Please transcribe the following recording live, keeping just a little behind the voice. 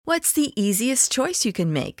What's the easiest choice you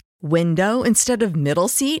can make? Window instead of middle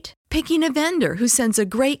seat? Picking a vendor who sends a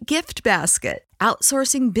great gift basket?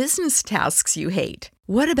 Outsourcing business tasks you hate?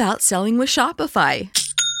 What about selling with Shopify?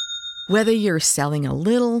 Whether you're selling a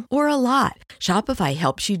little or a lot, Shopify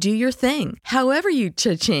helps you do your thing, however you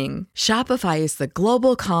cha-ching. Shopify is the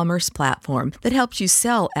global commerce platform that helps you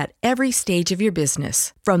sell at every stage of your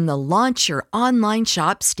business. From the launch your online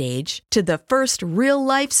shop stage to the first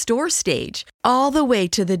real-life store stage, all the way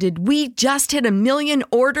to the did we just hit a million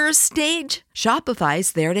orders stage.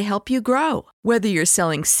 Shopify's there to help you grow. Whether you're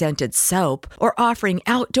selling scented soap or offering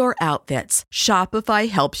outdoor outfits, Shopify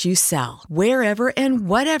helps you sell. Wherever and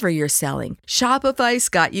whatever you're selling, Shopify's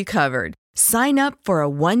got you covered. Sign up for a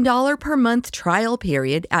 $1 per month trial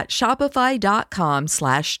period at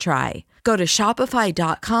shopify.com/try. Go to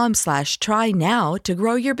shopify.com/try now to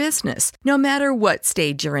grow your business, no matter what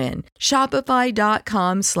stage you're in.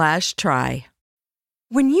 Shopify.com/try.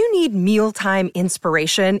 When you need mealtime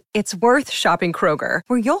inspiration, it's worth shopping Kroger,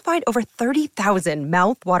 where you'll find over 30,000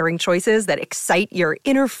 mouth-watering choices that excite your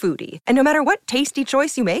inner foodie. And no matter what tasty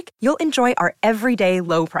choice you make, you'll enjoy our everyday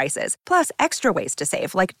low prices, plus extra ways to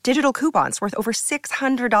save, like digital coupons worth over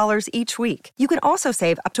 $600 each week. You can also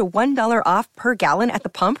save up to $1 off per gallon at the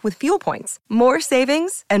pump with fuel points. More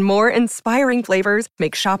savings and more inspiring flavors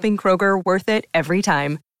make shopping Kroger worth it every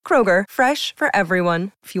time. Kroger, fresh for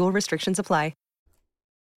everyone. Fuel restrictions apply.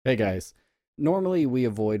 Hey guys, normally we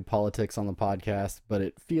avoid politics on the podcast, but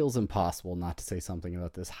it feels impossible not to say something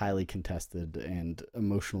about this highly contested and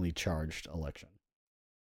emotionally charged election.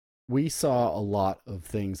 We saw a lot of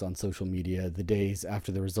things on social media the days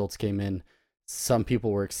after the results came in. Some people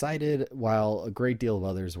were excited, while a great deal of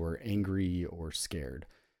others were angry or scared.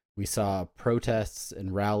 We saw protests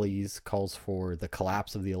and rallies, calls for the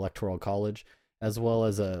collapse of the Electoral College, as well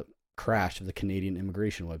as a crash of the Canadian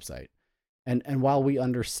immigration website. And while we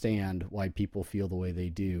understand why people feel the way they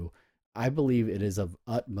do, I believe it is of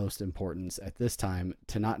utmost importance at this time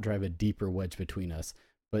to not drive a deeper wedge between us,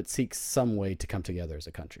 but seek some way to come together as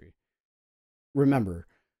a country. Remember,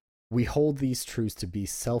 we hold these truths to be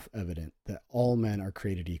self-evident that all men are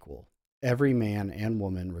created equal. Every man and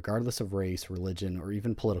woman, regardless of race, religion, or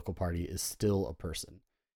even political party, is still a person.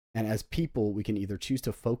 And as people, we can either choose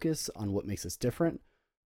to focus on what makes us different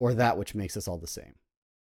or that which makes us all the same.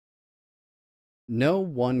 No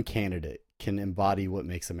one candidate can embody what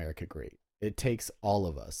makes America great. It takes all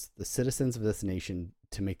of us, the citizens of this nation,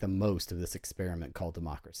 to make the most of this experiment called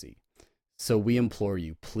democracy. So we implore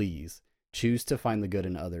you, please, choose to find the good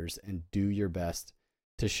in others and do your best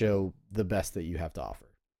to show the best that you have to offer.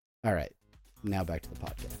 All right, now back to the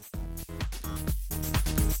podcast.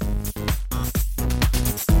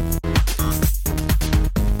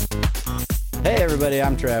 Hey everybody,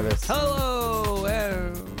 I'm Travis. Hello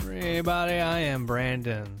everybody, I am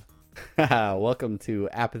Brandon. Welcome to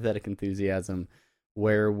Apathetic Enthusiasm,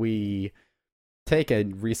 where we take a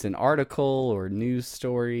recent article or news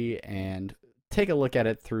story and take a look at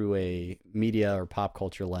it through a media or pop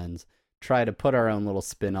culture lens, try to put our own little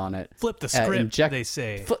spin on it. Flip the script, they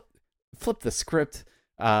say. Flip the script.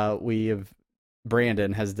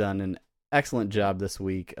 Brandon has done an excellent job this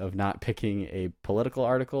week of not picking a political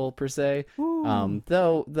article per se,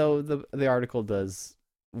 though the article does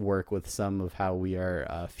work with some of how we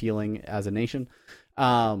are feeling as a nation.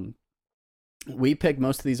 We pick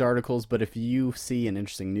most of these articles, but if you see an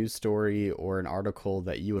interesting news story or an article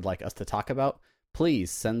that you would like us to talk about,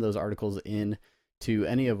 please send those articles in to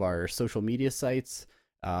any of our social media sites,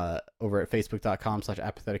 over at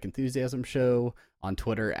facebook.com/apathetic enthusiasm show, on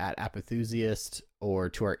Twitter at apathusiast, or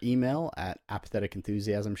to our email at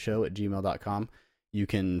apatheticenthusiasmshow@gmail.com. You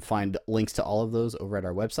can find links to all of those over at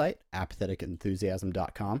our website,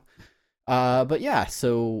 apatheticenthusiasm.com. But yeah,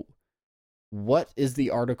 so what is the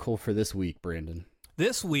article for this week, Brandon?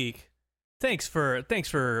 This week, thanks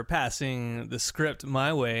for passing the script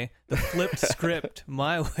my way, the flipped script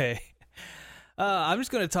my way. I'm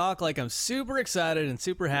just going to talk like I'm super excited and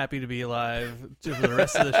super happy to be alive for the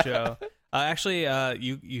rest of the show. Actually,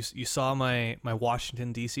 you saw my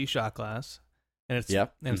Washington, D.C. shot glass, and it's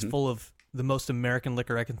it's full of the most American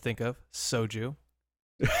liquor I can think of, soju.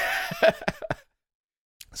 The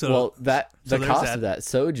cost of that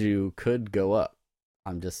soju could go up.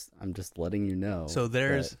 I'm just letting you know. So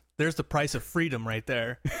there's the price of freedom right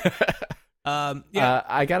there.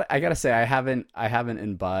 I gotta say I haven't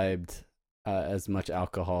imbibed as much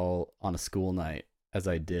alcohol on a school night as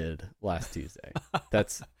I did last Tuesday.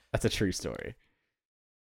 That's a true story.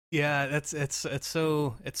 Yeah, it's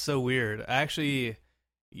so weird. Actually,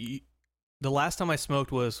 the last time I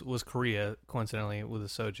smoked was Korea, coincidentally, with a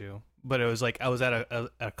soju. But it was like I was at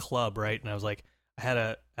a club, right? And I was like, I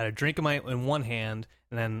had a drink in one hand,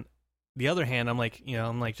 and then the other hand, I'm like,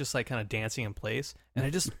 just like kind of dancing in place,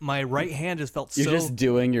 and my right hand just felt You're so. just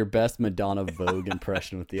doing your best Madonna Vogue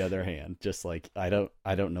impression with the other hand, just like I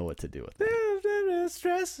don't know what to do with it.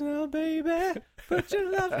 Stress, oh, baby, put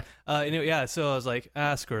your love. Yeah. So I was like,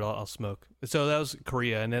 screw it, I'll smoke. So that was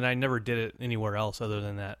Korea, and then I never did it anywhere else other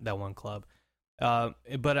than that one club.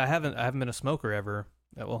 But I haven't been a smoker ever.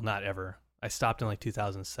 Well, not ever. I stopped in like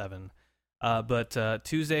 2007. But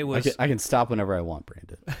Tuesday was. I can stop whenever I want,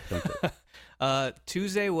 Brandon.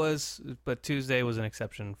 Tuesday was an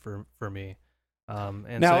exception for me.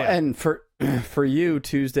 And for you,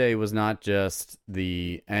 Tuesday was not just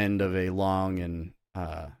the end of a long and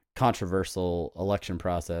controversial election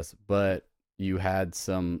process, but you had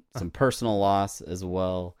some personal loss as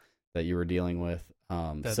well that you were dealing with.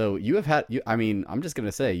 So you have had I'm just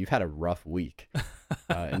gonna say you've had a rough week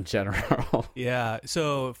in general. Yeah.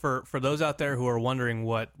 So for those out there who are wondering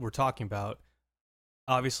what we're talking about,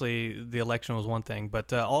 obviously the election was one thing,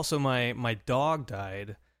 but also my dog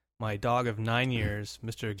died. My dog of 9 years,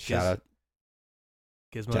 Mr. Shout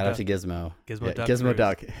Gizmo. Out to Gizmo. Gizmo Duck. Gizmo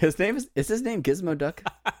Duck. His name is his name Gizmo Duck?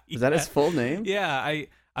 Is that his full name? Yeah. I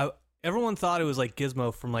everyone thought it was like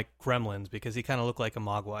Gizmo from like Gremlins because he kind of looked like a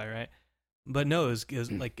Mogwai, right? But no, it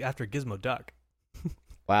was like after Gizmo Duck.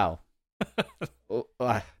 Wow.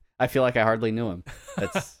 I feel like I hardly knew him.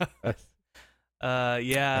 That's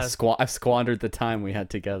yeah. I've squandered the time we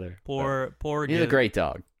had together. Poor he's a great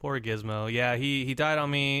dog. Poor Gizmo. Yeah, he died on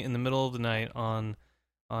me in the middle of the night on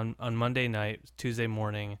Monday night, Tuesday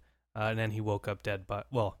morning, and then he woke up dead. But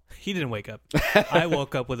he didn't wake up. I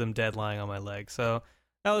woke up with him dead, lying on my leg. So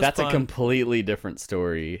that's fun. A completely different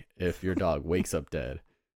story. If your dog wakes up dead,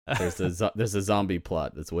 there's a zombie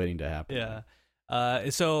plot that's waiting to happen. Yeah.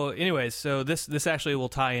 So anyways, this actually will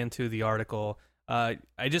tie into the article. I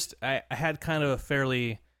had kind of a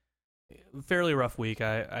fairly rough week,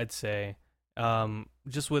 I'd say.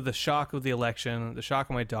 Just with the shock of the election, the shock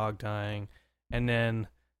of my dog dying, and then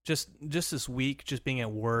just this week, just being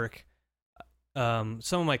at work. Some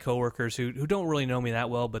of my coworkers who don't really know me that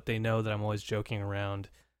well, but they know that I'm always joking around.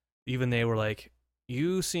 Even they were like,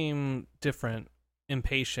 "You seem different,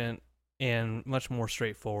 impatient, and much more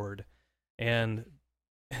straightforward." And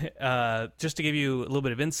just to give you a little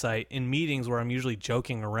bit of insight, in meetings where I'm usually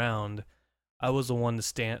joking around, I was the one to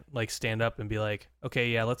stand up and be like, "Okay,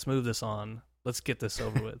 yeah, let's move this on. Let's get this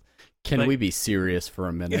over with." Can we be serious for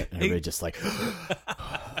a minute? And everybody just like,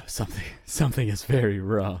 something is very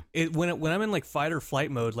wrong. When I'm in like fight or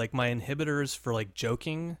flight mode, like my inhibitors for like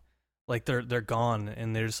joking, like they're gone,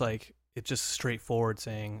 and they're just like, it's just straightforward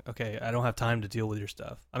saying, "Okay, I don't have time to deal with your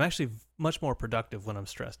stuff." I'm actually much more productive when I'm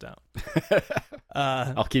stressed out.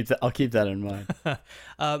 I'll keep that in mind.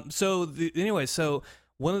 So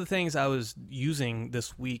one of the things I was using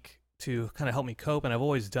this week to kind of help me cope, and I've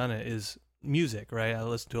always done it, is music, right? I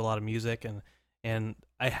listen to a lot of music, and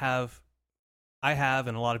I have,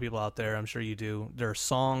 and a lot of people out there, I'm sure you do, there are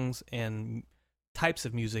songs and types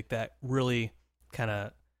of music that really kind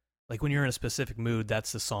of, like when you're in a specific mood,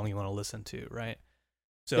 that's the song you want to listen to, right?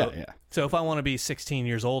 So, yeah. So if I want to be 16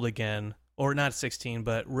 years old again, or not 16,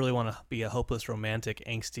 but really want to be a hopeless, romantic,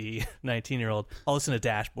 angsty 19-year-old, I'll listen to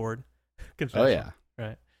Dashboard. Oh yeah,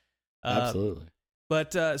 right. Absolutely.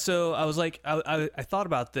 But so I was like, I thought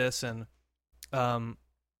about this, and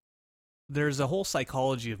there's a whole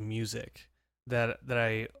psychology of music that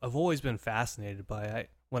I've always been fascinated by.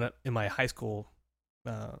 In my high school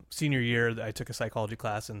senior year, I took a psychology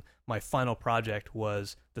class, and my final project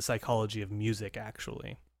was the psychology of music,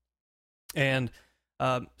 actually. And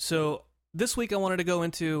so this week I wanted to go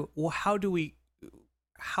into, well,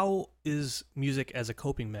 how is music as a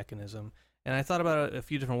coping mechanism? And I thought about it a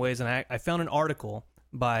few different ways, and I found an article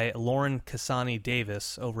by Lauren Cassani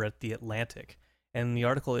Davis over at The Atlantic. And the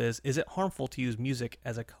article is it harmful to use music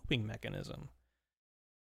as a coping mechanism?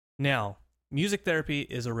 Now, music therapy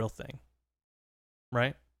is a real thing,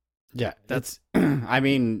 right? Yeah, that's,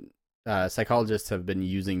 psychologists have been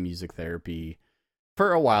using music therapy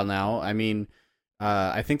for a while now.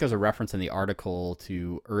 I think there's a reference in the article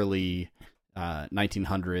to early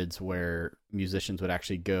 1900s where musicians would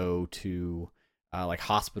actually go to like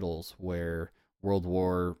hospitals where World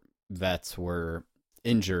War vets were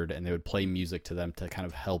injured, and they would play music to them to kind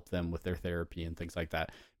of help them with their therapy and things like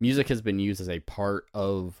that. Music has been used as a part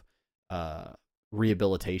of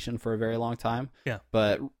rehabilitation for a very long time. Yeah.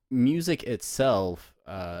 But music itself,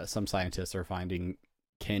 some scientists are finding,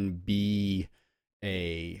 can be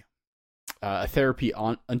a therapy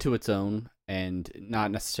unto its own, and not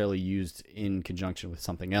necessarily used in conjunction with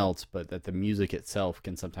something else, but that the music itself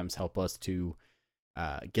can sometimes help us to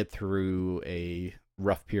get through a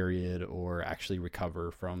rough period or actually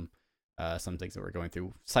recover from some things that we're going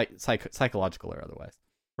through, psychological or otherwise.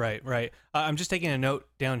 Right. I'm just taking a note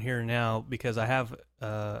down here now because I have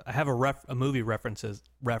a movie reference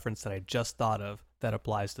that I just thought of that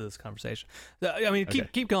applies to this conversation. I mean,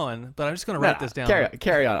 keep going, but I'm just going to write this down.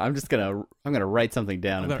 Carry on. I'm gonna write something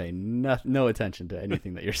down and pay no attention to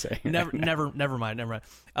anything that you're saying. Never mind.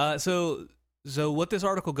 So what this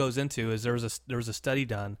article goes into is there was a study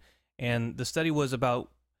done, and the study was about.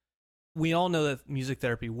 We all know that music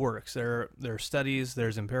therapy works. There are studies,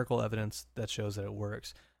 there's empirical evidence that shows that it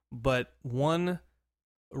works. But one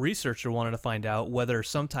researcher wanted to find out whether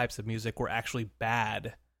some types of music were actually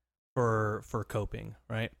bad for coping,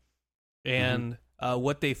 right? And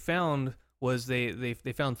what they found was they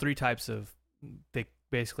found they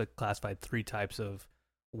basically classified 3 types of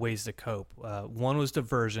ways to cope. One was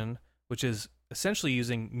diversion, which is essentially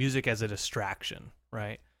using music as a distraction,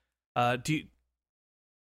 right?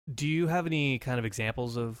 Do you have any kind of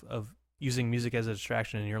examples of using music as a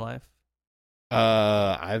distraction in your life?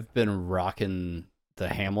 I've been rocking the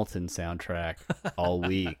Hamilton soundtrack all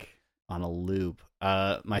week on a loop.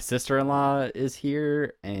 My sister-in-law is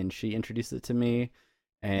here, and she introduced it to me,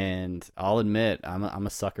 and I'll admit I'm a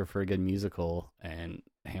sucker for a good musical, and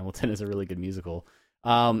Hamilton is a really good musical.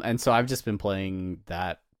 And so I've just been playing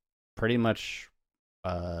that pretty much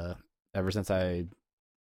ever since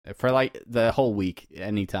for like the whole week.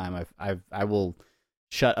 Anytime I will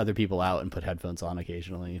shut other people out and put headphones on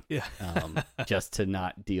occasionally, just to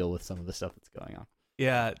not deal with some of the stuff that's going on.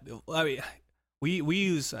 Yeah, I mean, we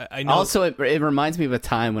use. I know. Also, it reminds me of a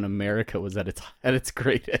time when America was at its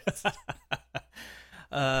greatest.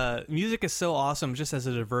 Music is so awesome, just as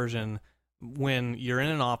a diversion. When you're in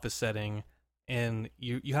an office setting and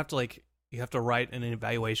you have to write an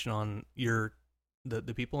evaluation on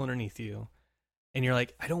the people underneath you. And you're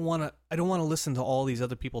like, I don't want to listen to all these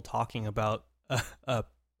other people talking about a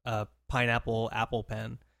pineapple apple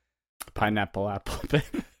pen. Pineapple apple pen.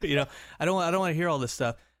 I don't want to hear all this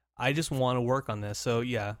stuff. I just want to work on this. So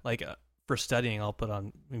yeah, like for studying, I'll put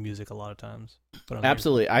on music a lot of times.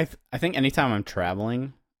 Absolutely. I think anytime I'm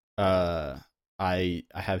traveling, I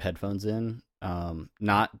have headphones in.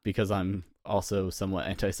 Not because I'm also somewhat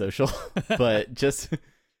antisocial, but just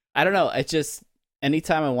I don't know. It just.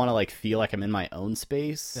 Anytime I want to like feel like I'm in my own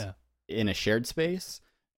space, in a shared space,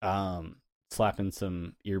 slapping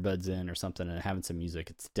some earbuds in or something and having some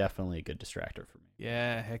music, it's definitely a good distractor for me.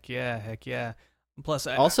 Yeah, heck yeah. Plus,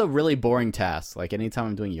 also really boring tasks. Like anytime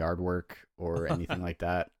I'm doing yard work or anything like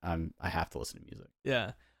that, I have to listen to music.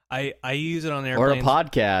 Yeah, I use it on airplanes. Or a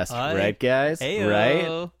podcast, right, guys? Hey-o.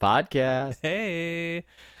 Right, podcast. Hey,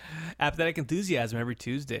 Apathetic Enthusiasm every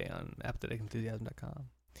Tuesday on apatheticenthusiasm.com.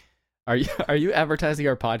 Are you advertising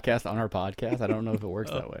our podcast on our podcast? I don't know if it works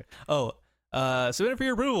that way. Submit for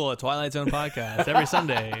your approval at Twilight Zone Podcast every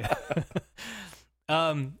Sunday.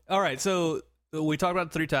 All right, so we talked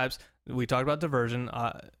about 3 types. We talked about diversion.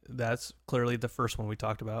 That's clearly the first one we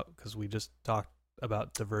talked about because we just talked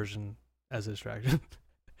about diversion as a distraction.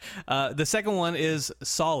 The second one is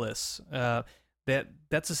solace. That's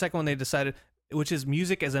the second one they decided, which is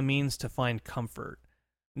music as a means to find comfort.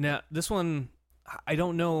 Now, this one, I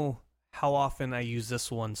don't know how often I use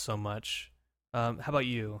this one so much. How about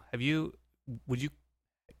you?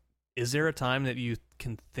 Is there a time that you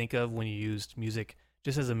can think of when you used music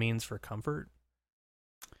just as a means for comfort?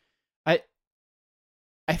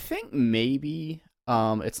 I think maybe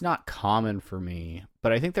it's not common for me,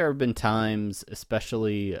 but I think there have been times,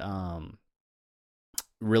 especially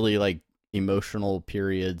really like emotional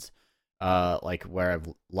periods, like where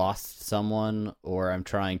I've lost someone or I'm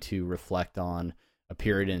trying to reflect on a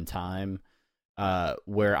period in time,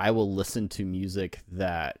 where I will listen to music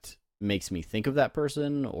that makes me think of that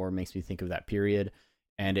person or makes me think of that period,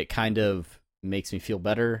 and it kind of makes me feel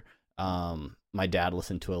better. My dad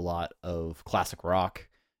listened to a lot of classic rock,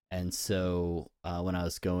 and so when I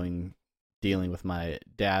was dealing with my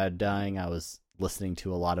dad dying, I was listening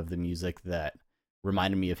to a lot of the music that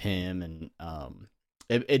reminded me of him, and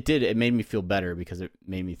it made me feel better because it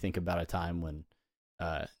made me think about a time when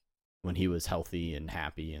he was healthy and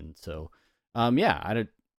happy. And so,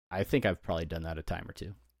 I think I've probably done that a time or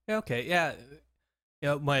two. Okay. Yeah.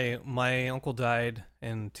 My uncle died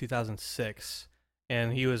in 2006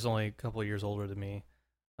 and he was only a couple of years older than me.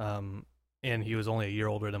 And he was only a year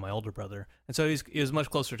older than my older brother. And so he was much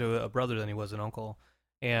closer to a brother than he was an uncle.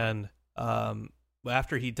 And,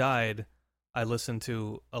 after he died, I listened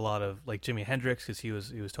to a lot of like Jimi Hendrix because he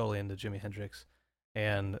was totally into Jimi Hendrix,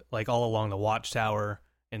 and like All Along the Watchtower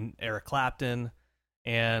and Eric Clapton.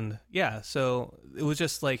 And yeah, so it was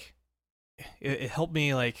just like, it helped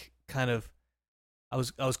me like kind of. I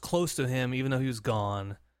was close to him even though he was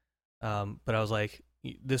gone, but I was like,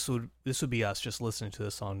 this would be us just listening to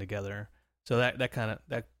this song together. So that kind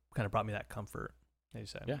of brought me that comfort. As you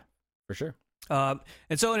said, Yeah, for sure. And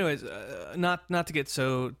so, anyways, not to get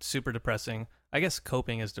so super depressing. I guess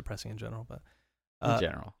coping is depressing in general, but In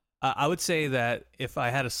general, I would say that if I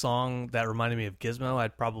had a song that reminded me of Gizmo,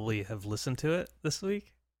 I'd probably have listened to it this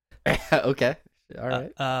week. okay, all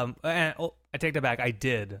right. And, I take that back. I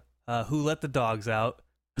did. Who Let the Dogs Out?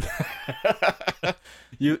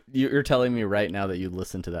 You're telling me right now that you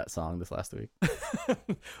listened to that song this last week.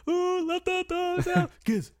 Who let the dogs out?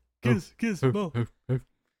 Gizmo.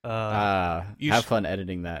 Have fun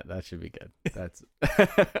editing that. That should be good. That's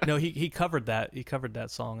No, he covered that. He covered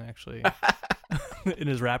that song actually in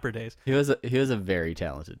his rapper days. He was a very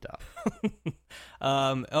talented dog.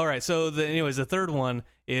 All right. So the third one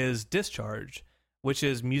is Discharge, which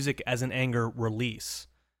is music as an anger release.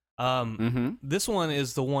 This one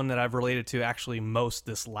is the one that I've related to actually most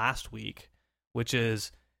this last week, which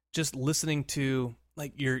is just listening to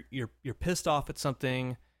like you're pissed off at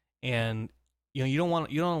something, and you don't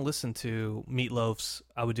want to listen to Meatloaf's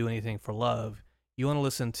 "I Would Do Anything for Love." You want to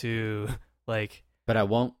listen to like, but I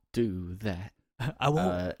won't do that. I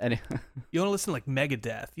won't. You want to listen to like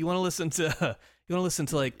Megadeth. You want to listen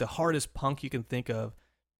to like the hardest punk you can think of.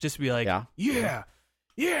 Just be like, yeah,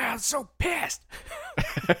 I'm so pissed.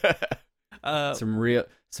 Some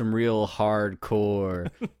real hardcore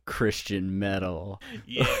Christian metal.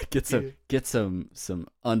 Yeah, get some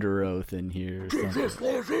Under Oath in here.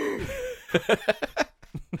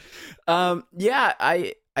 Yeah,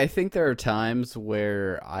 I think there are times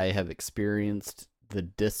where I have experienced the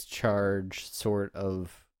Discharge sort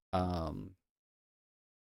of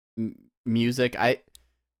music. I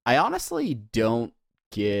honestly don't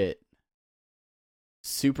get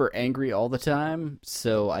super angry all the time,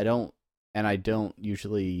 so I don't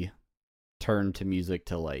usually turn to music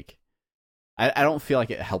to like I don't feel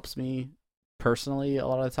like it helps me personally a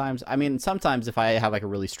lot of the times. I mean, sometimes if I have like a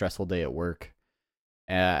really stressful day at work,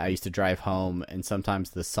 I used to drive home, and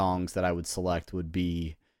sometimes the songs that I would select would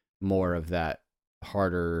be more of that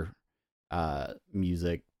harder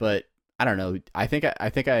music, but I don't know. I think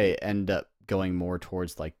I end up going more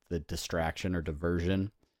towards like the distraction or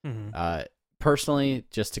diversion. Personally,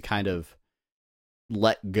 just to kind of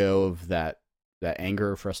let go of that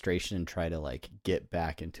anger or frustration and try to like get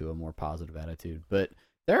back into a more positive attitude. But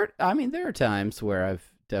there are times where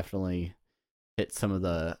I've definitely hit some of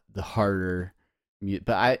the harder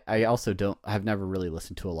but I also I've never really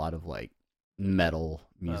listened to a lot of like metal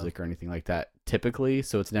music or anything like that typically,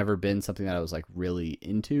 so it's never been something that I was like really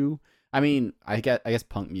into. I mean, I guess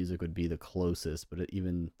punk music would be the closest, but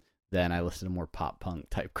even then I listen to more pop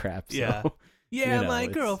punk type crap. So, yeah, my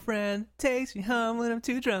girlfriend takes me home when I'm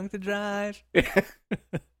too drunk to drive.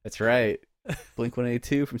 That's right.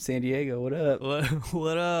 Blink-182 from San Diego. What up?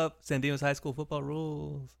 What up? San Diego's high school football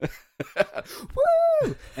rules.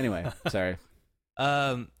 Woo! Anyway, sorry.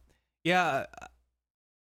 Yeah,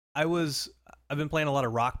 I've been playing a lot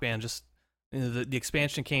of Rock Band. Just the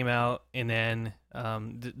expansion came out, and then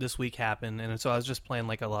this week happened, and so I was just playing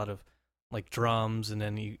like a lot of like drums, and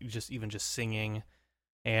then you just singing,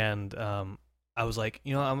 and I was like,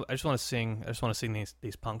 I just want to sing. I just want to sing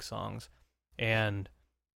these punk songs, and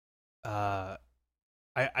I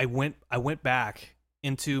went back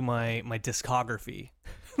into my discography,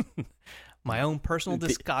 my own personal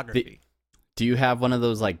discography. Do you have one of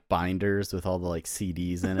those like binders with all the like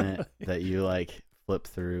CDs in it that you like flip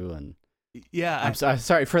through? And yeah, I'm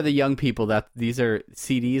sorry for the young people that these are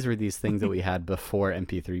CDs were these things that we had before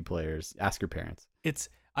MP3 players. Ask your parents.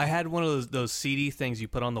 I had one of those CD things you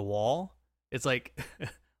put on the wall. It's like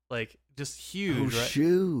like just huge, right?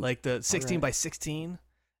 Shoot. Like the 16 by 16.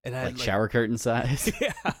 It had like shower curtain size.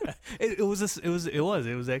 Yeah, it was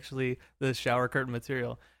actually the shower curtain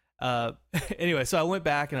material. Anyway, so I went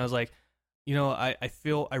back and I was like, I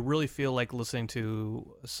really feel like listening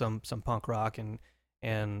to some punk rock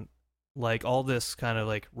and like all this kind of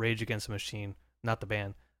like Rage Against the Machine, not the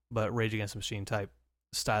band, but Rage Against the Machine type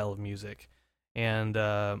style of music. And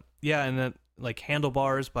and then like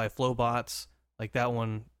Handlebars by Flowbots, like that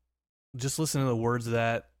one, just listening to the words of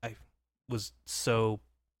that, I was so,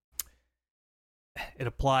 it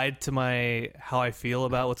applied to how I feel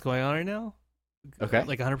about what's going on right now. Okay.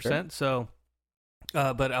 Like 100%. Sure. So,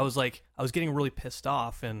 but I was getting really pissed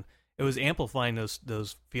off, and it was amplifying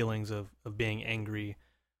those feelings of being angry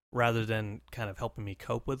rather than kind of helping me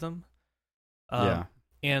cope with them. Yeah.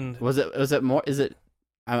 And was it more,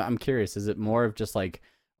 I'm curious, is it more of just like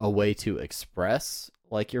a way to express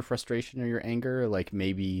like your frustration or your anger? Like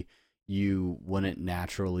maybe you wouldn't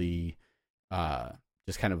naturally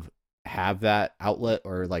just kind of have that outlet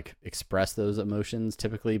or like express those emotions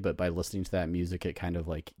typically, but by listening to that music, it kind of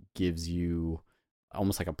like gives you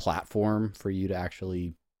almost like a platform for you to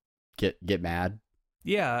actually get mad.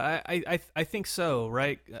 Yeah, I think so,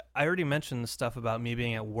 right? I already mentioned the stuff about me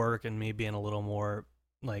being at work and me being a little more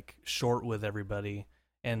like short with everybody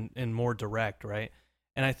and more direct, right?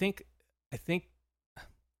 And I think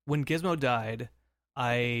when Gizmo died,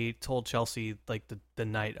 I told Chelsea like the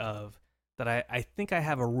night of that I think I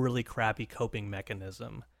have a really crappy coping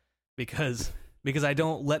mechanism because I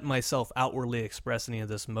don't let myself outwardly express any of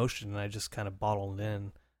this emotion, and I just kind of bottle it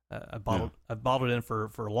in. I bottled it in for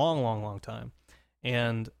a long time.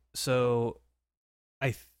 And so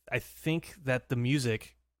I think that the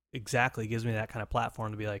music exactly gives me that kind of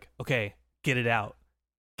platform to be like, okay, get it out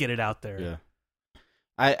there. Yeah.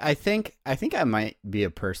 I think I might be a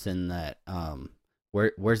person that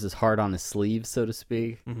wears his heart on his sleeve, so to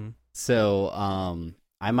speak. Mm-hmm. So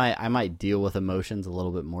I might deal with emotions a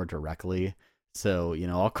little bit more directly. So, you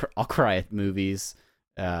know, I'll cry at movies.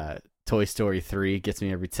 Toy Story 3 gets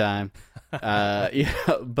me every time.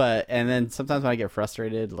 But and then sometimes when I get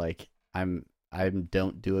frustrated, like I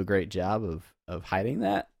don't do a great job of hiding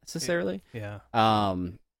that necessarily. Yeah.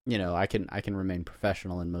 You know, I can remain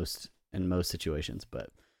professional in most situations, but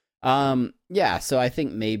yeah, so I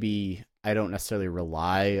think maybe I don't necessarily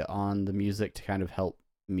rely on the music to kind of help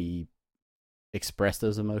me express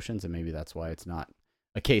those emotions, and maybe that's why it's not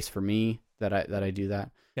a case for me that I do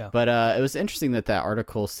that. Yeah. But it was interesting that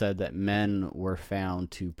article said that men were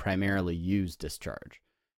found to primarily use discharge.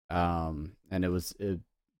 And it was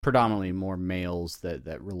predominantly more males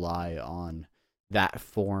that rely on that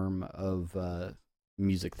form of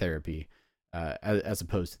music therapy as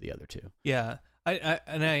opposed to the other two. Yeah.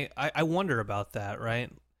 I wonder about that, right?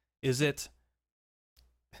 Is it,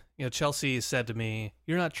 you know, Chelsea said to me,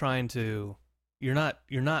 you're not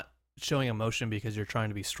showing emotion because you're trying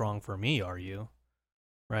to be strong for me, are you?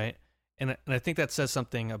 Right? And I think that says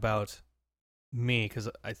something about me, because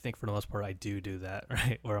I think for the most part I do that,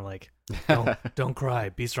 right? Where I'm like, don't cry,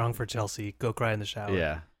 be strong for Chelsea, go cry in the shower.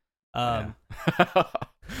 Yeah.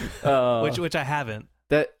 Which I haven't.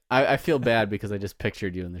 That I feel bad because I just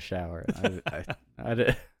pictured you in the shower. I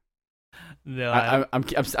did. No,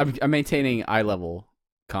 I'm maintaining eye level.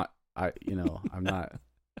 I'm not.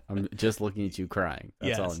 I'm just looking at you crying.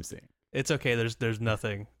 That's all I'm seeing. It's okay. There's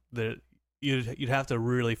nothing that you'd have to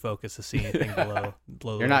really focus to see anything below.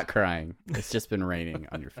 You're not crying. It's just been raining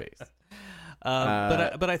on your face.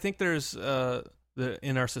 But I think there's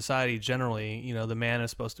in our society generally, you know, the man is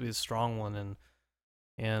supposed to be the strong one,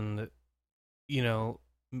 and you know,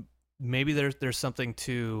 maybe there's something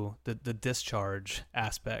to the discharge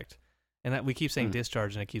aspect, and that we keep saying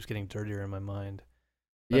discharge, and it keeps getting dirtier in my mind.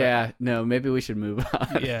 But no, maybe we should move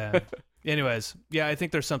on. Yeah. Anyways, yeah, I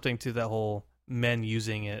think there's something to that whole men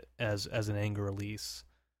using it as an anger release,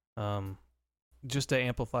 just to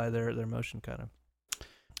amplify their emotion, kind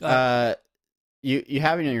of. You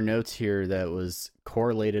have in your notes here that was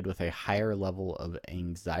correlated with a higher level of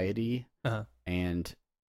anxiety and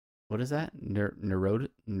what is that? Neuroticism?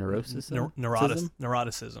 Neuroticism.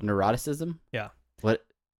 Neuroticism? Yeah. What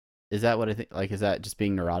is that? What I think? Like, is that just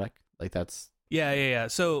being neurotic? Like that's. Yeah.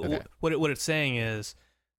 So okay. What it's saying is,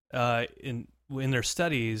 in their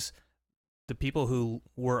studies, the people who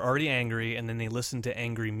were already angry and then they listened to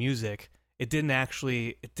angry music, it didn't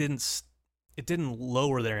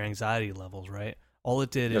lower their anxiety levels, right? All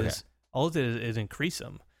it did is increase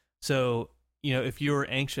them. So, you know, if you're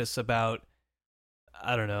anxious about,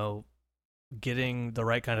 I don't know, getting the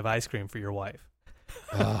right kind of ice cream for your wife,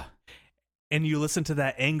 and you listen to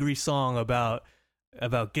that angry song about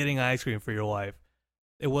getting ice cream for your wife,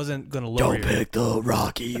 it wasn't going to lower Don't pick the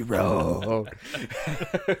rocky road.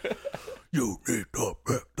 You need to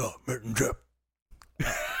pick the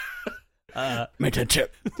mint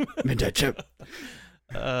chip. Mint chip.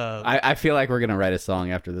 I feel like we're gonna write a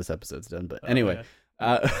song after this episode's done, but anyway.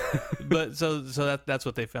 But so that's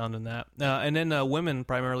what they found in that. And then women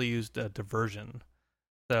primarily used diversion,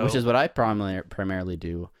 which is what I primarily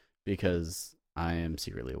do because I am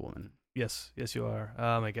secretly a woman. Yes, you are.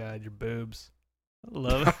 Oh my God, your boobs. I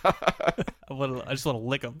love it. I just want to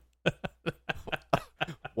lick them.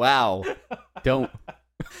 Wow. Don't.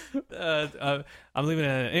 I'm leaving it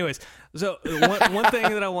in. Anyways, so one thing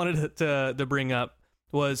that I wanted to bring up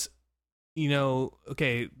was, you know,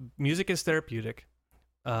 okay, music is therapeutic.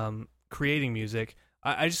 Creating music,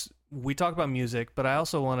 we talk about music, but I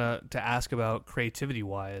also want to ask about creativity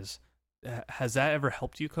wise. Has that ever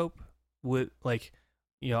helped you cope with, like,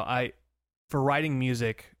 you know, for writing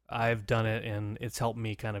music, I've done it, and it's helped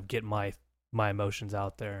me kind of get my emotions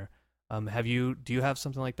out there. Do you have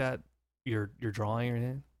something like that? You're drawing or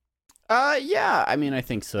anything? Yeah, I mean, I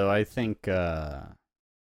think so. I think,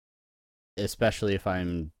 especially if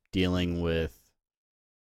I'm dealing with,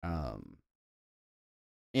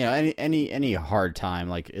 any hard time,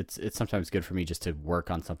 like it's sometimes good for me just to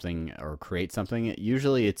work on something or create something.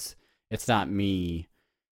 Usually it's not me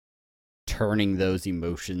turning those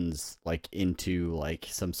emotions like into like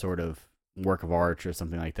some sort of work of art or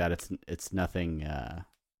something like that. It's nothing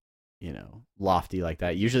lofty like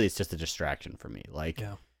that. Usually it's just a distraction for me. Like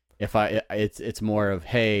if it's more of,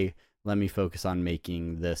 hey, let me focus on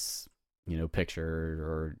making this,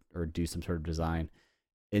 picture or do some sort of design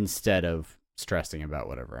instead of stressing about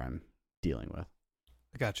whatever I'm dealing with.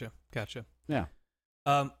 Gotcha. Yeah.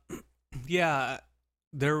 Yeah,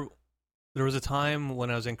 there was a time when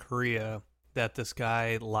I was in Korea that this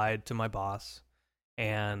guy lied to my boss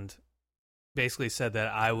and basically said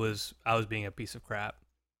that I was being a piece of crap.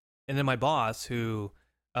 And then my boss, who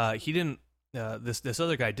he didn't this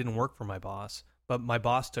other guy didn't work for my boss, but my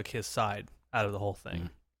boss took his side out of the whole thing.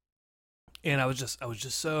 And I was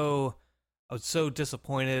so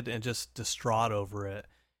disappointed and just distraught over it.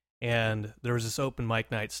 And there was this open mic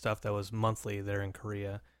night stuff that was monthly there in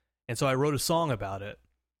Korea. And so I wrote a song about it,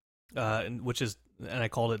 and I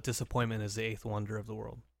called it "Disappointment is the Eighth Wonder of the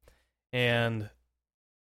World." And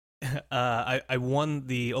I won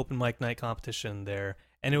the open mic night competition there.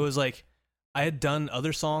 And it was like, I had done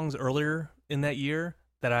other songs earlier in that year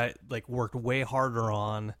that I like worked way harder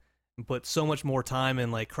on and put so much more time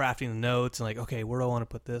in like crafting the notes and like, okay, where do I want to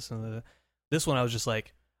put this? And this one I was just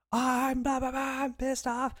like, I'm blah blah blah, I'm pissed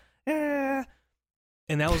off. Yeah.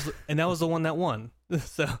 And that was the one that won.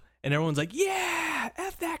 So, and everyone's like, yeah,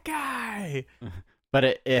 F that guy.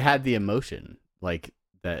 But it had the emotion, like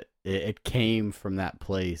that it came from that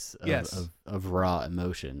place of raw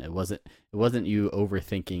emotion. It wasn't you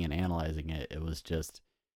overthinking and analyzing it. It was just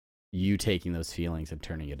you taking those feelings and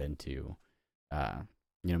turning it into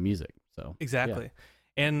music. So exactly.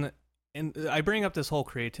 Yeah. And I bring up this whole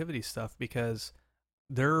creativity stuff because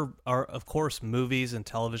there are, of course, movies and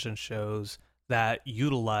television shows that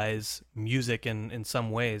utilize music in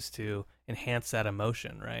some ways to enhance that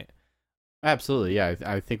emotion, right? Absolutely, yeah.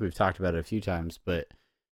 I think we've talked about it a few times, but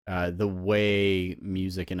the way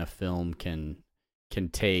music in a film can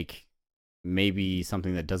take maybe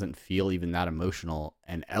something that doesn't feel even that emotional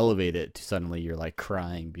and elevate it to suddenly you're like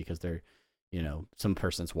crying because they're, some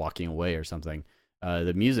person's walking away or something.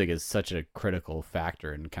 The music is such a critical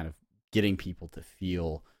factor in kind of getting people to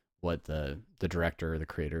feel what the director or the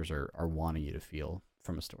creators are wanting you to feel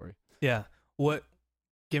from a story. Yeah. What?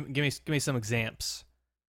 Give me some examples.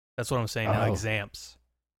 That's what I'm saying now. Examples.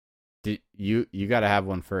 You got to have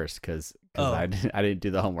one first because I didn't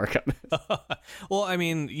do the homework on this. Well, I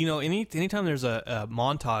mean, anytime there's a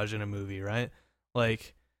montage in a movie, right?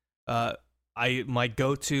 Like, my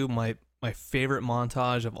go-to, my favorite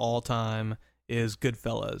montage of all time is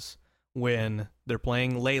Goodfellas, when they're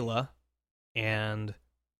playing Layla, and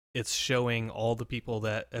it's showing all the people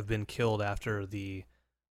that have been killed after the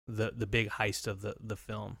big heist of the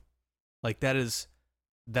film. Like that is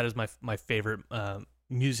my favorite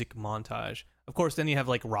music montage. Of course, then you have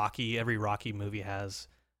like Rocky. Every Rocky movie has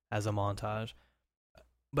a montage.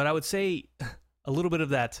 But I would say a little bit of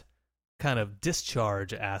that kind of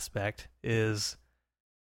discharge aspect is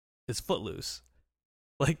Footloose.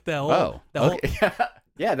 Like the whole okay.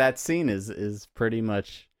 Yeah, that scene is pretty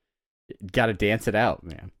much got to dance it out,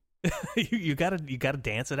 man. you gotta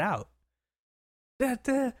dance it out.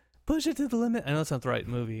 That push it to the limit. I know it's not the right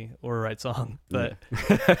movie or right song, but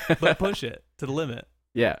but push it to the limit.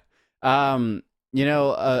 Yeah. A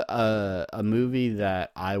movie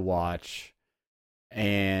that I watch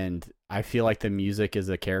and I feel like the music is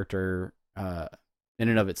a character in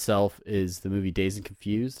and of itself is the movie Dazed and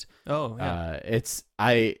Confused. Oh, yeah.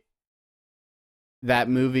 That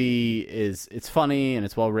movie it's funny and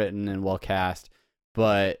it's well written and well cast,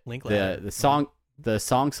 but the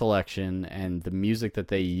song selection and the music that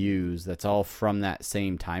they use, that's all from that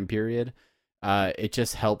same time period. It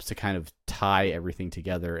just helps to kind of tie everything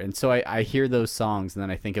together. And so I hear those songs and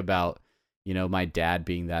then I think about, my dad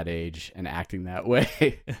being that age and acting that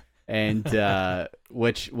way. And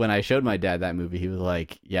which when I showed my dad that movie, he was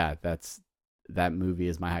like, yeah, that movie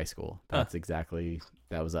is my high school. That's exactly,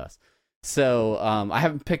 that was us. So I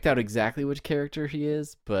haven't picked out exactly which character he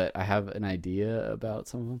is, but I have an idea about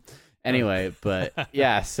some of them. Anyway, but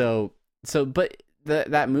yeah, but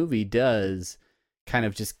that movie does kind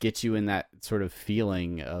of just get you in that sort of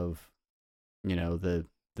feeling of, the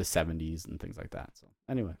 70s and things like that. So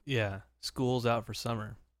anyway. Yeah. School's out for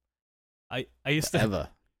summer. I used to Ever.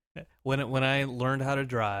 when I learned how to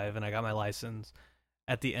drive and I got my license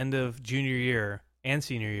at the end of junior year and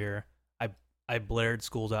senior year, I blared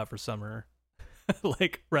 "School's Out for Summer,"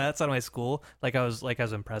 like right outside my school, like I was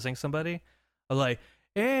impressing somebody. I was like,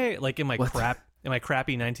 hey, like in my crappy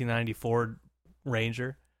 1990 Ford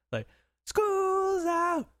Ranger, like "School's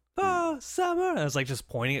out for summer." And I was like just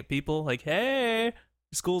pointing at people, like, hey,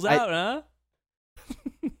 school's out, huh?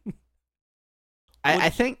 I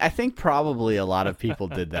think probably a lot of people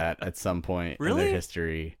did that at some point in Really? their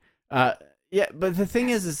history. Yeah, but the thing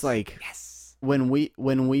is like Yes. when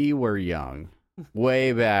we were young,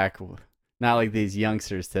 way back, not like these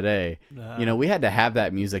youngsters today. We had to have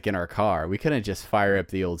that music in our car. We couldn't just fire up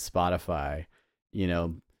the old Spotify,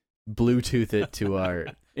 Bluetooth it to our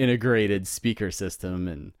integrated speaker system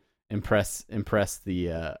and impress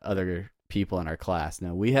the other people in our class.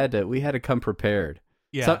 No, we had to come prepared.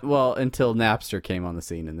 Yeah. Until Napster came on the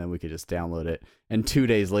scene, and then we could just download it. And 2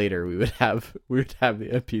 days later, we would have the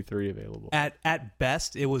MP3 available. At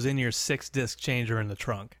best, it was in your 6-disc changer in the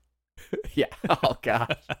trunk. Yeah. Oh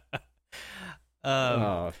gosh.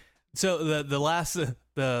 So the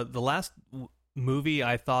last movie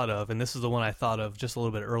I thought of, and this is the one I thought of just a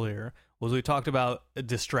little bit earlier, was we talked about a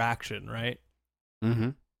distraction, right? Mm-hmm.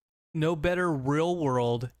 No better real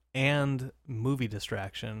world and movie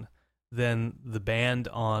distraction than the band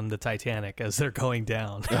on the Titanic as they're going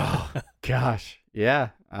down. Oh gosh. Yeah.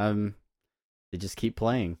 They just keep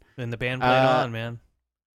playing. And the band played on, man.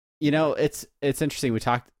 It's interesting. We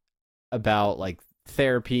talked about like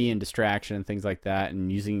therapy and distraction and things like that,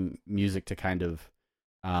 and using music to kind of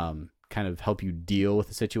help you deal with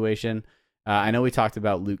the situation. I know we talked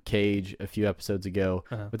about Luke Cage a few episodes ago,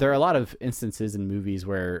 but there are a lot of instances in movies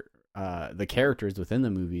where the characters within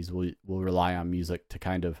the movies will rely on music to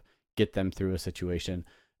kind of get them through a situation.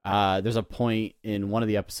 There's a point in one of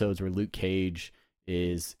the episodes where Luke Cage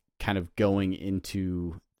is kind of going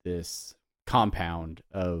into this compound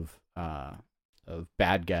of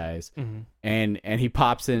bad guys, and he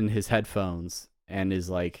pops in his headphones and is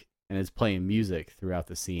playing music throughout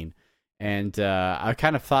the scene. And I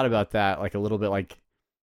kind of thought about that like a little bit, like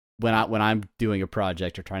when I'm doing a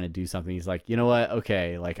project or trying to do something. He's like, you know what?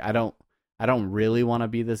 Okay, like I don't really want to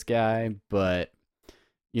be this guy, but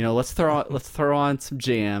let's throw on some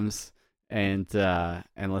jams and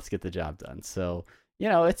let's get the job done. So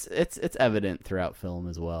it's evident throughout film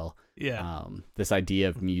as well. Yeah. This idea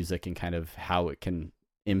of music and kind of how it can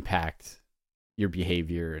impact your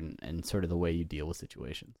behavior and sort of the way you deal with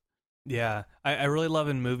situations. Yeah, I really love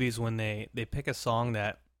in movies when they pick a song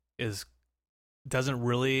that isn't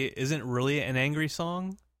really an angry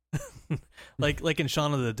song, like in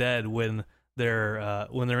Shaun of the Dead when they're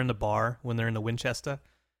in the bar, when they're in the Winchester,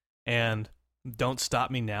 and "Don't Stop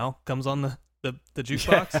Me Now" comes on the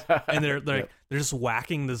jukebox, and they're just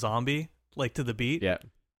whacking the zombie like to the beat. Yeah.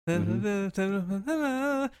 Mm-hmm.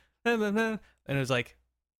 And it was like,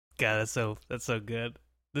 God, that's so good.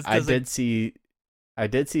 I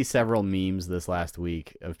did see several memes this last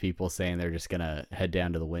week of people saying they're just gonna head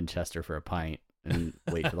down to the Winchester for a pint and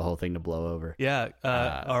wait for the whole thing to blow over. Yeah,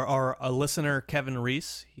 our listener Kevin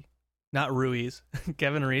Reese, not Ruiz,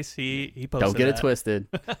 Kevin Reese, he posted. Don't get it twisted.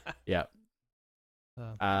 Yeah.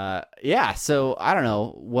 Yeah. So I don't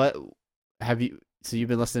know, what have you? So you've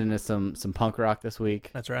been listening to some punk rock this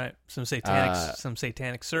week? That's right. Some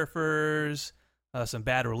satanic surfers, some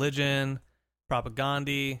Bad Religion,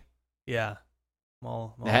 Propaganda. Yeah. I'm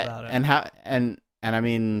all about it. And I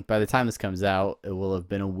mean, by the time this comes out, it will have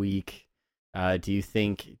been a week. Do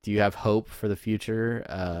you have hope for the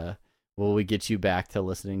future? Will we get you back to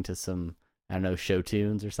listening to some, I don't know, show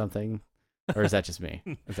tunes or something? Or is that just me?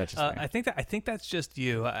 Me? I think that's just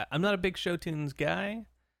you. I'm not a big show tunes guy.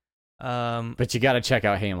 But you got to check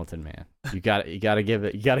out Hamilton, man. You got to give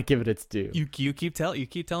it its due. You keep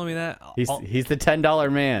telling me that. He's the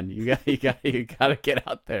 $10 man. You got to get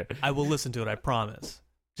out there. I will listen to it. I promise.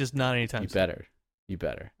 Just not anytime soon. You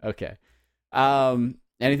better. Okay.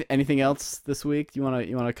 Anything else this week you want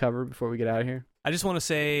to cover before we get out of here? I just want to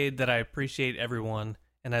say that I appreciate everyone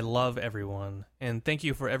and I love everyone, and thank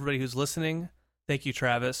you for everybody who's listening. Thank you,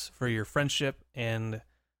 Travis, for your friendship and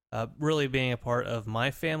really being a part of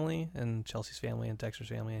my family and Chelsea's family and Dexter's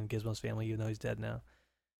family and Gizmo's family, even though he's dead now.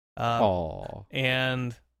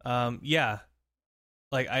 And yeah,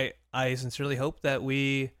 like I sincerely hope that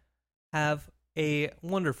we have a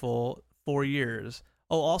wonderful 4 years.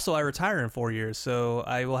 Oh, also I retire in 4 years, so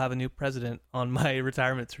I will have a new president on my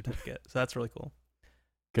retirement certificate. So that's really cool.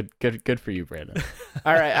 Good for you, Brandon.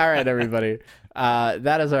 All right, everybody.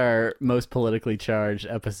 That is our most politically charged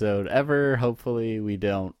episode ever. Hopefully, we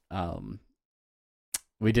didn't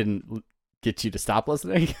get you to stop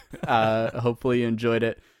listening. Hopefully you enjoyed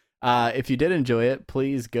it. If you did enjoy it,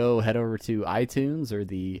 please go head over to iTunes or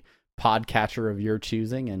the podcatcher of your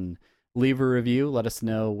choosing and leave a review. Let us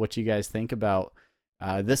know what you guys think about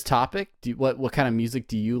this topic. What kind of music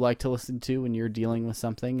do you like to listen to when you're dealing with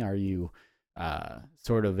something? Are you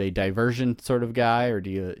sort of a diversion sort of guy, or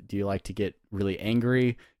do you like to get really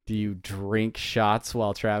angry? Do you drink shots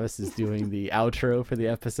while Travis is doing the outro for the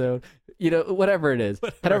episode? Whatever it is,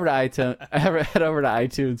 head over to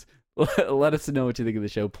iTunes. Let us know what you think of the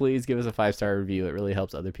show. Please give us a 5-star review. It really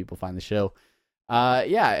helps other people find the show.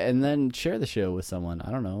 And then share the show with someone.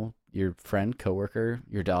 I don't know, your friend, coworker,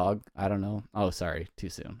 your dog. I don't know. Oh, sorry, too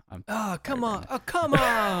soon. Come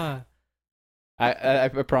on. I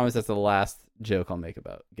promise that's the last joke I'll make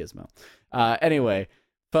about Gizmo. Anyway,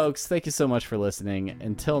 folks, thank you so much for listening.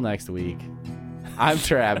 Until next week, I'm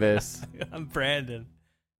Travis. I'm Brandon.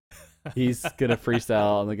 He's gonna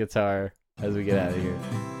freestyle on the guitar as we get out of here.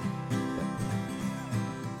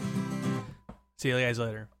 See you guys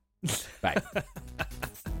later. Bye.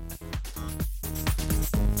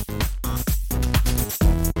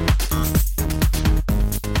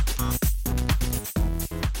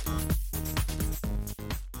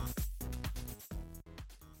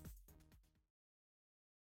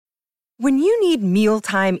 When you need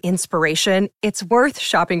mealtime inspiration, it's worth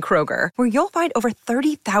shopping Kroger, where you'll find over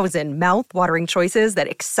 30,000 mouth-watering choices that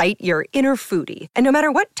excite your inner foodie. And no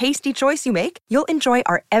matter what tasty choice you make, you'll enjoy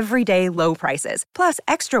our everyday low prices, plus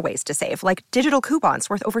extra ways to save, like digital coupons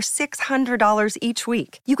worth over $600 each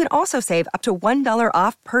week. You can also save up to $1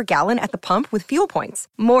 off per gallon at the pump with fuel points.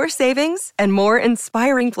 More savings and more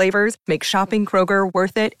inspiring flavors make shopping Kroger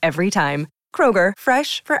worth it every time. Kroger,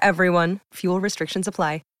 fresh for everyone. Fuel restrictions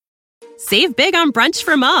apply. Save big on brunch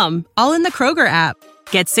for mom, all in the Kroger app.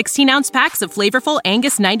 Get 16-ounce packs of flavorful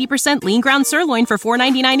Angus 90% lean ground sirloin for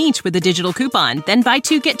 $4.99 each with a digital coupon. Then buy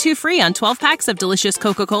 2, get 2 free on 12 packs of delicious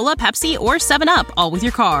Coca-Cola, Pepsi, or 7-Up, all with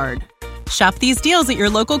your card. Shop these deals at your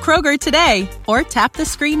local Kroger today, or tap the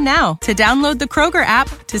screen now to download the Kroger app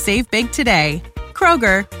to save big today.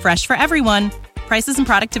 Kroger, fresh for everyone. Prices and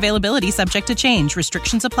product availability subject to change.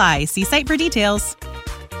 Restrictions apply. See site for details.